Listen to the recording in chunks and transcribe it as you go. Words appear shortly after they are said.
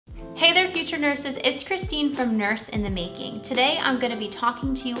Hey there, future nurses. It's Kristine from Nurse in the Making. Today, I'm going to be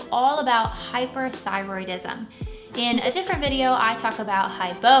talking to you all about hyperthyroidism. In a different video, I talk about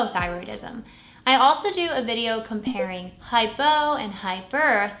hypothyroidism. I also do a video comparing hypo and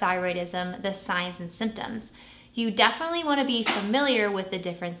hyperthyroidism, the signs and symptoms. You definitely want to be familiar with the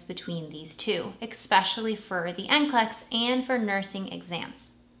difference between these two, especially for the NCLEX and for nursing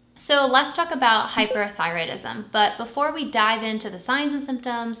exams. So let's talk about hyperthyroidism, but before we dive into the signs and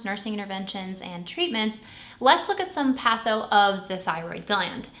symptoms, nursing interventions, and treatments, let's look at some patho of the thyroid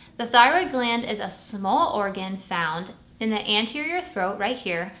gland. The thyroid gland is a small organ found in the anterior throat right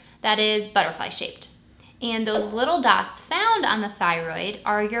here that is butterfly shaped. And those little dots found on the thyroid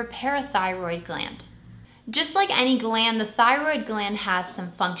are your parathyroid gland. Just like any gland, the thyroid gland has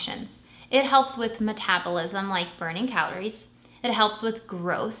some functions. It helps with metabolism, like burning calories. It helps with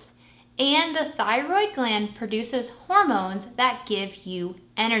growth. And the thyroid gland produces hormones that give you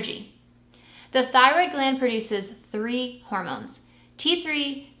energy. The thyroid gland produces 3 hormones: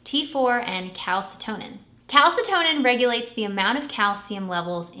 T3, T4, and calcitonin. Calcitonin regulates the amount of calcium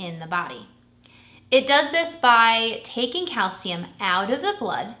levels in the body. It does this by taking calcium out of the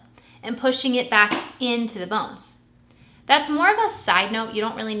blood and pushing it back into the bones. That's more of a side note. You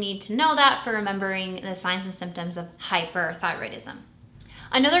don't really need to know that for remembering the signs and symptoms of hyperthyroidism.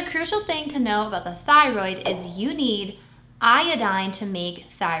 Another crucial thing to know about the thyroid is you need iodine to make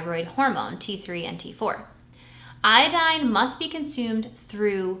thyroid hormone, T3 and T4. Iodine must be consumed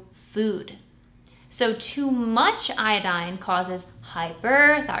through food. So too much iodine causes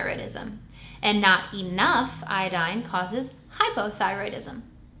hyperthyroidism, and not enough iodine causes hypothyroidism.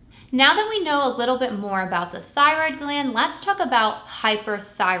 Now that we know a little bit more about the thyroid gland, let's talk about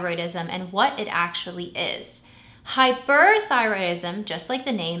hyperthyroidism and what it actually is. Hyperthyroidism, just like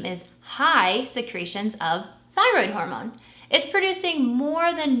the name, is high secretions of thyroid hormone. It's producing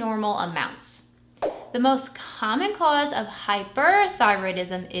more than normal amounts. The most common cause of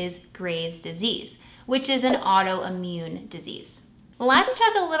hyperthyroidism is Graves' disease, which is an autoimmune disease. Let's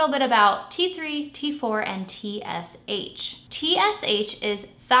talk a little bit about T3, T4, and TSH. TSH is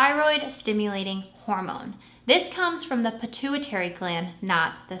thyroid stimulating hormone. This comes from the pituitary gland,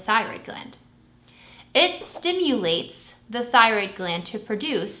 not the thyroid gland. It stimulates the thyroid gland to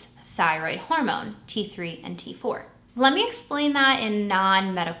produce thyroid hormone, T3 and T4. Let me explain that in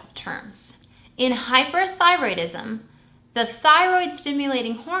non-medical terms. In hyperthyroidism, the thyroid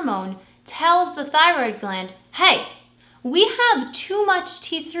stimulating hormone tells the thyroid gland, hey, we have too much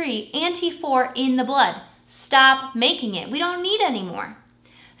T3 and T4 in the blood. Stop making it. We don't need any more.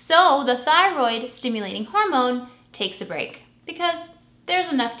 So the thyroid stimulating hormone takes a break because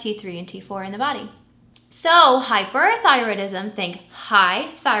there's enough T3 and T4 in the body. So hyperthyroidism, think high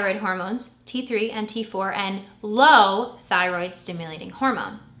thyroid hormones, T3 and T4, and low thyroid stimulating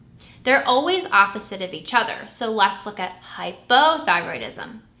hormone. They're always opposite of each other. So let's look at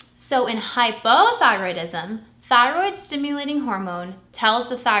hypothyroidism. So in hypothyroidism, thyroid stimulating hormone tells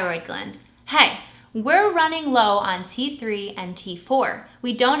the thyroid gland, hey, we're running low on T3 and T4.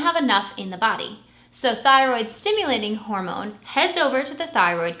 We don't have enough in the body. So thyroid stimulating hormone heads over to the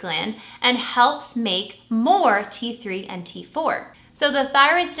thyroid gland and helps make more T3 and T4. So the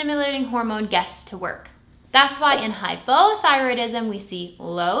thyroid stimulating hormone gets to work. That's why in hypothyroidism we see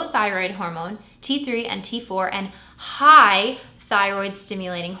low thyroid hormone, T3 and T4, and high thyroid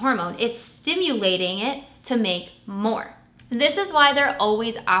stimulating hormone. It's stimulating it to make more. This is why they're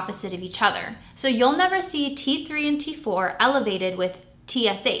always opposite of each other. So you'll never see T3 and T4 elevated with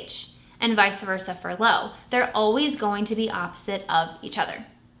TSH and vice versa for low. They're always going to be opposite of each other.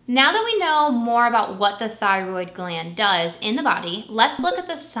 Now that we know more about what the thyroid gland does in the body, let's look at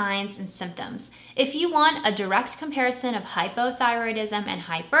the signs and symptoms. If you want a direct comparison of hypothyroidism and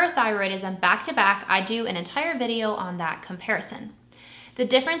hyperthyroidism back to back, I do an entire video on that comparison. The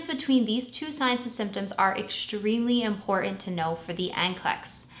difference between these two signs and symptoms are extremely important to know for the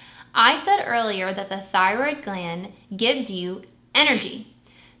NCLEX. I said earlier that the thyroid gland gives you energy.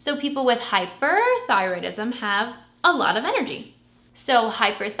 So people with hyperthyroidism have a lot of energy. So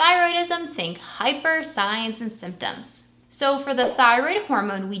hyperthyroidism, think hyper signs and symptoms. So for the thyroid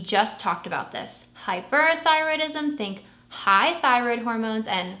hormone, we just talked about this. Hyperthyroidism, think high thyroid hormones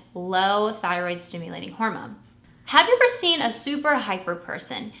and low thyroid stimulating hormone. Have you ever seen a super hyper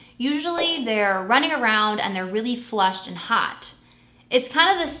person? Usually they're running around and they're really flushed and hot. It's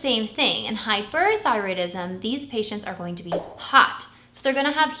kind of the same thing. In hyperthyroidism, these patients are going to be hot. So they're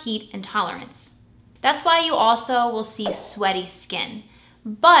gonna have heat intolerance. That's why you also will see sweaty skin.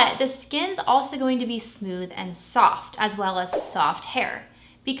 But the skin's also going to be smooth and soft, as well as soft hair.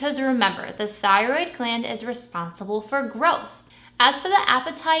 Because remember, the thyroid gland is responsible for growth. As for the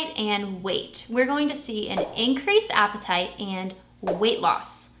appetite and weight, we're going to see an increased appetite and weight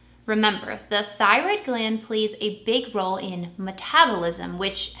loss. Remember, the thyroid gland plays a big role in metabolism,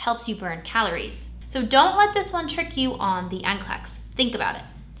 which helps you burn calories. So don't let this one trick you on the NCLEX. Think about it.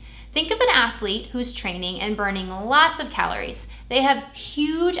 Think of an athlete who's training and burning lots of calories. They have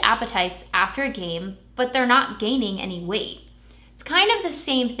huge appetites after a game, but they're not gaining any weight. It's kind of the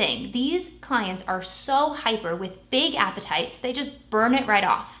same thing. These clients are so hyper with big appetites, they just burn it right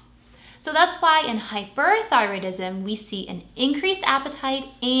off. So that's why in hyperthyroidism, we see an increased appetite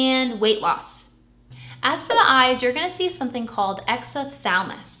and weight loss. As for the eyes, you're gonna see something called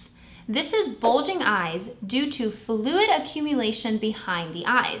exophthalmos. This is bulging eyes due to fluid accumulation behind the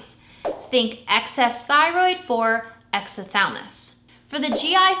eyes. Think excess thyroid for exophthalmos. For the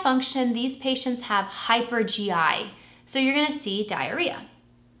GI function, these patients have hyper GI. So you're gonna see diarrhea.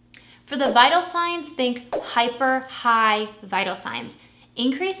 For the vital signs, think hyper high vital signs,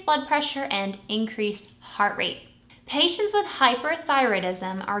 increased blood pressure and increased heart rate. Patients with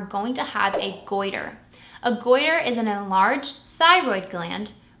hyperthyroidism are going to have a goiter. A goiter is an enlarged thyroid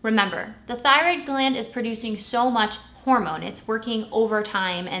gland. Remember, the thyroid gland is producing so much hormone. It's working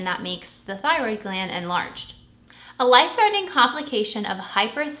overtime, and that makes the thyroid gland enlarged. A life-threatening complication of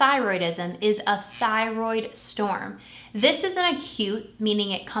hyperthyroidism is a thyroid storm. This is an acute, meaning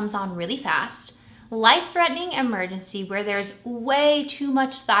it comes on really fast, life-threatening emergency where there's way too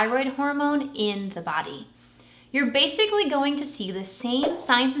much thyroid hormone in the body. You're basically going to see the same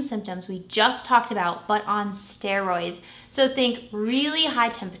signs and symptoms we just talked about, but on steroids. So think really high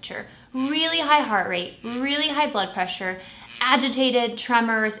temperature, really high heart rate, really high blood pressure, agitated,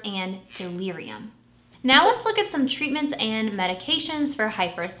 tremors, and delirium. Now let's look at some treatments and medications for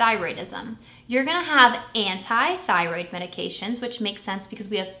hyperthyroidism. You're gonna have anti-thyroid medications, which makes sense because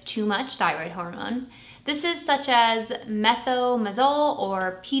we have too much thyroid hormone. This is such as methomazole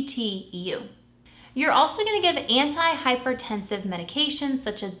or PTU. You're also gonna give anti-hypertensive medications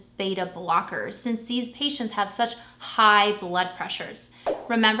such as beta blockers, since these patients have such high blood pressures.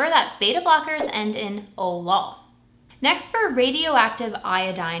 Remember that beta blockers end in OLOL. Next, for radioactive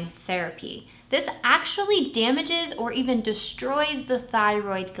iodine therapy. This actually damages or even destroys the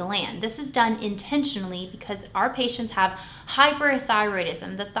thyroid gland. This is done intentionally because our patients have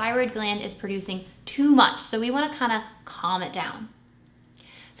hyperthyroidism. The thyroid gland is producing too much, so we want to kind of calm it down.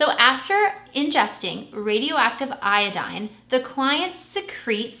 So after ingesting radioactive iodine, the client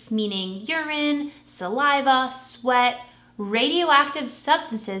secretes, meaning urine, saliva, sweat, radioactive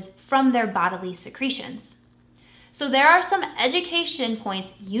substances from their bodily secretions. So there are some education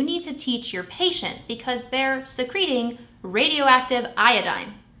points you need to teach your patient because they're secreting radioactive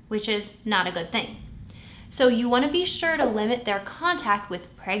iodine, which is not a good thing. So you want to be sure to limit their contact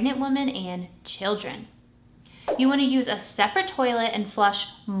with pregnant women and children. You want to use a separate toilet and flush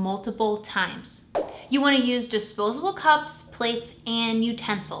multiple times. You want to use disposable cups, plates, and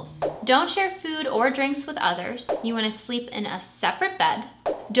utensils. Don't share food or drinks with others. You want to sleep in a separate bed.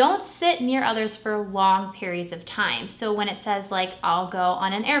 Don't sit near others for long periods of time. So when it says like, I'll go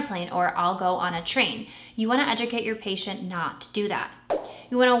on an airplane or I'll go on a train, you want to educate your patient not to do that.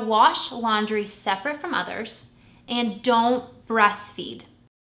 You want to wash laundry separate from others, and don't breastfeed.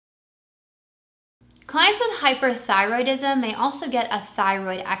 Clients with hyperthyroidism may also get a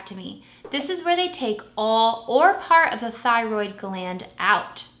thyroidectomy. This is where they take all or part of the thyroid gland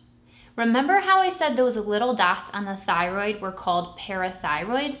out. Remember how I said those little dots on the thyroid were called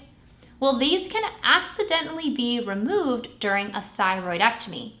parathyroid? Well, these can accidentally be removed during a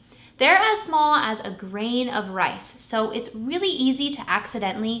thyroidectomy. They're as small as a grain of rice, so it's really easy to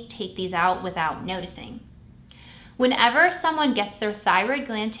accidentally take these out without noticing. Whenever someone gets their thyroid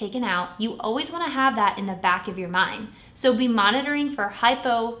gland taken out, you always want to have that in the back of your mind. So be monitoring for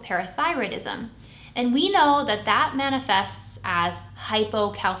hypoparathyroidism. And we know that that manifests as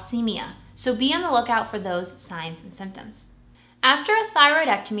hypocalcemia. So be on the lookout for those signs and symptoms. After a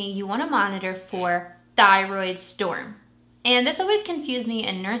thyroidectomy, you want to monitor for thyroid storm. And this always confused me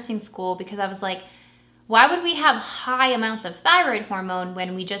in nursing school because I was like, why would we have high amounts of thyroid hormone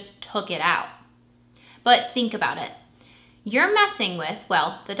when we just took it out? But think about it. You're messing with,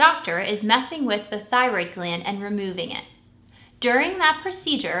 well, the doctor is messing with the thyroid gland and removing it. During that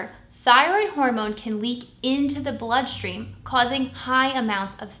procedure, thyroid hormone can leak into the bloodstream, causing high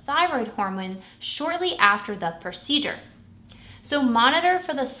amounts of thyroid hormone shortly after the procedure. So monitor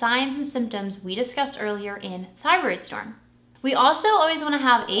for the signs and symptoms we discussed earlier in thyroid storm. We also always want to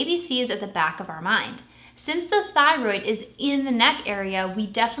have ABCs at the back of our mind. Since the thyroid is in the neck area, we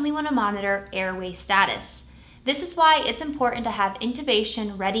definitely want to monitor airway status. This is why it's important to have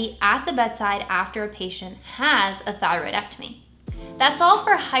intubation ready at the bedside after a patient has a thyroidectomy. That's all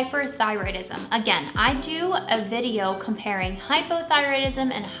for hyperthyroidism. Again, I do a video comparing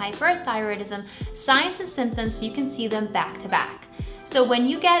hypothyroidism and hyperthyroidism signs and symptoms so you can see them back to back. So when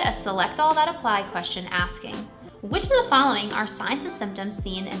you get a select all that apply question asking, which of the following are signs and symptoms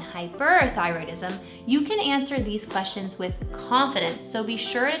seen in hyperthyroidism, you can answer these questions with confidence. So be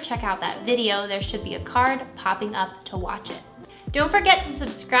sure to check out that video. There should be a card popping up to watch it. Don't forget to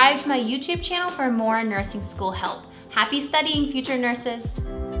subscribe to my YouTube channel for more nursing school help. Happy studying, future nurses!